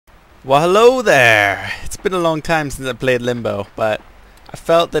Well, hello there! It's been a long time since I played Limbo, but I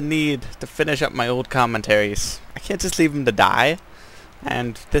felt the need to finish up my old commentaries. I can't just leave them to die.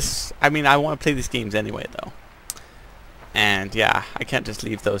 And I want to play these games anyway, though. And yeah, I can't just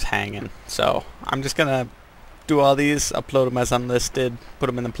leave those hanging. So, I'm just gonna do all these, upload them as unlisted, put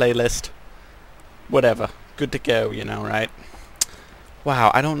them in the playlist. Whatever. Good to go, you know, right?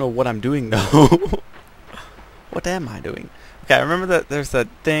 Wow, I don't know what I'm doing, though. What am I doing? Okay, I remember that there's that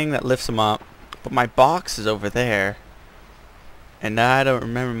thing that lifts them up, but my box is over there. And I don't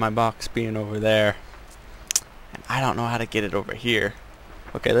remember my box being over there. And I don't know how to get it over here.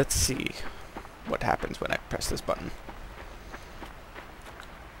 Okay, let's see what happens when I press this button.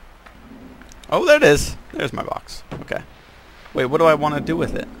 Oh, there it is. There's my box. Okay. Wait, what do I want to do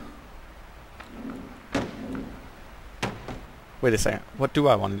with it? Wait a second. What do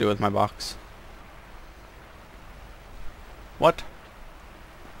I want to do with my box? What?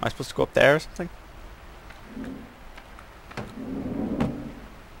 Am I supposed to go up there or something?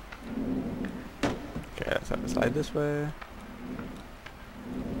 Okay, let's have to slide this way.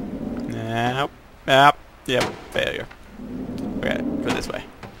 Nope. Yep. Yep. Failure. Okay, go this way.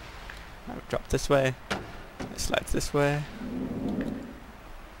 I would drop this way. It slides this way.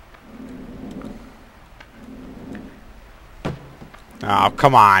 Oh,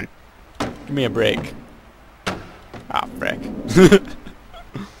 come on. Give me a break. Ah, oh, frick.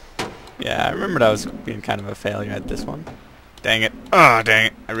 Yeah, I remembered I was being kind of a failure at this one. Dang it. Oh, dang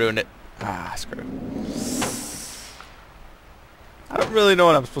it. I ruined it. Ah, screw. I don't really know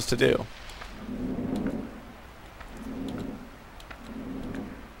what I'm supposed to do.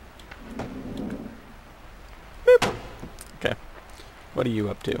 Boop. Okay. What are you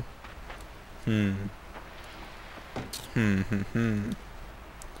up to?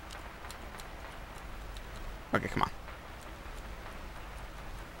 Okay, come on.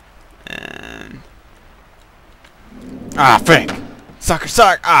 And... ah, frick! Sucker,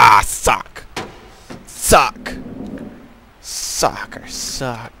 suck! Ah, suck! Suck! Soccer,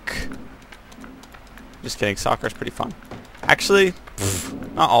 suck. Just kidding, soccer's pretty fun. Actually,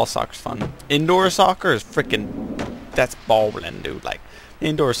 not all soccer's fun. Indoor soccer is freaking... that's ballin', dude. Like,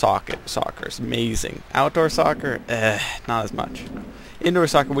 indoor soccer is amazing. Outdoor soccer, not as much. Indoor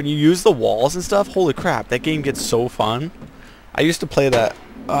soccer, when you use the walls and stuff, holy crap, that game gets so fun. I used to play that,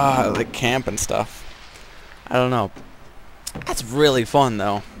 like camp and stuff. I don't know. That's really fun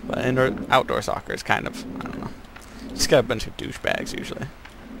though. But outdoor soccer is kind of, I don't know. Just got a bunch of douchebags usually.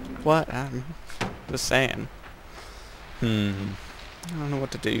 What? I'm just saying. I don't know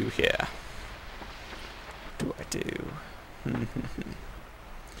what to do here. What do I do?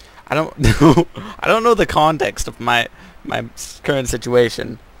 I don't know. I don't know the context of my current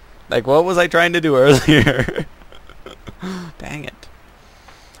situation. Like, what was I trying to do earlier? Dang it.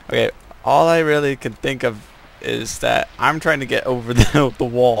 Okay, all I really can think of is that I'm trying to get over the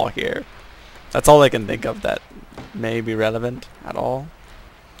wall here. That's all I can think of that may be relevant at all.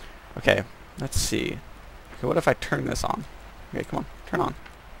 Okay, let's see. Okay, what if I turn this on? Okay, come on, turn on.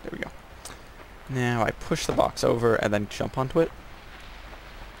 There we go. Now I push the box over and then jump onto it.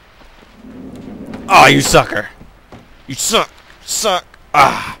 Oh, you sucker! You suck! Suck!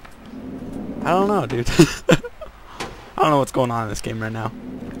 Ah! I don't know, dude. I don't know what's going on in this game right now.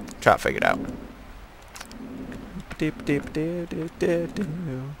 Try to figure it out. I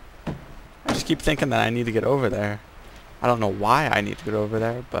just keep thinking that I need to get over there. I don't know why I need to get over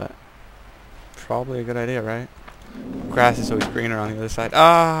there, but probably a good idea, right? Grass is always greener on the other side.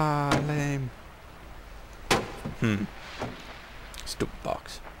 Ah, lame. Stupid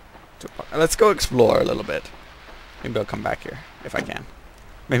box. Let's go explore a little bit. Maybe I'll come back here if I can.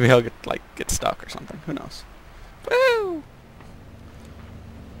 Maybe I'll get stuck or something. Who knows? Woo!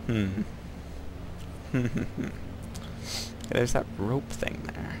 Okay, there's that rope thing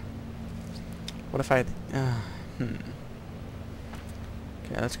there. What if I... Okay,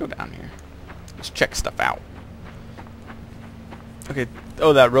 let's go down here. Let's check stuff out. Okay.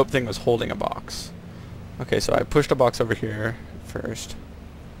 Oh, that rope thing was holding a box. Okay, so I pushed a box over here first.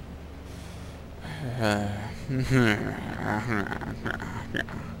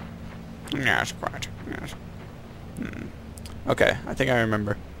 Yes, quite. Yes. Okay, I think I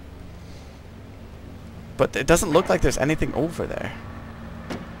remember. But it doesn't look like there's anything over there.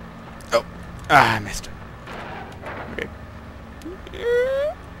 Oh, I missed it. Okay.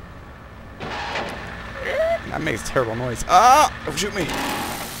 That makes a terrible noise. Ah! Don't shoot me.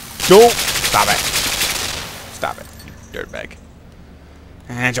 Don't! Stop it. Stop it, you dirtbag.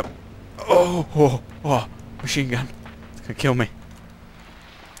 And jump. Oh, machine gun. It's gonna kill me.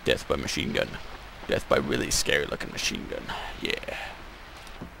 Death by machine gun. Death by really scary looking machine gun. Yeah.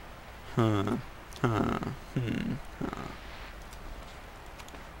 Huh. Huh. Hmm.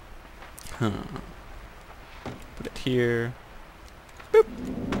 Huh. Put it here. Boop.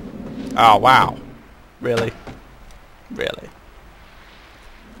 Oh, wow. Really? Really?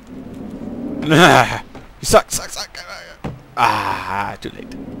 You suck, suck, suck. Ah, too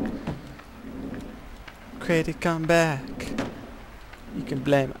late. Credit come back. You can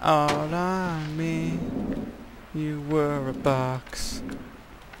blame it all on me. You were a box,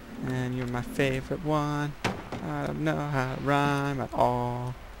 and you're my favorite one. I don't know how to rhyme at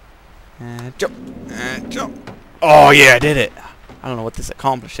all. And jump, and jump. Oh yeah, I did it. I don't know what this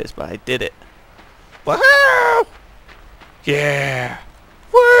accomplishes, but I did it. Woohoo! Yeah!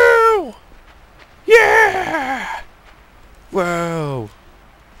 Woo! Yeah! Whoa!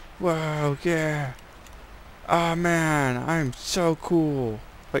 Whoa, yeah! Oh man, I'm so cool.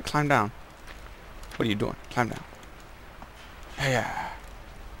 Wait, climb down. What are you doing? Climb down. Yeah.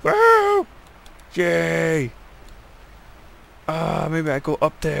 Woo! Yay! Maybe I go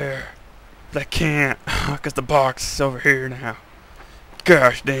up there. But I can't, because the box is over here now.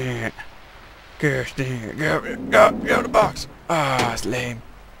 Gosh dang it. Gosh dang it. Get out of the box. Ah, it's lame.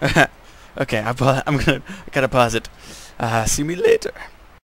 Okay, I gotta pause it. See me later.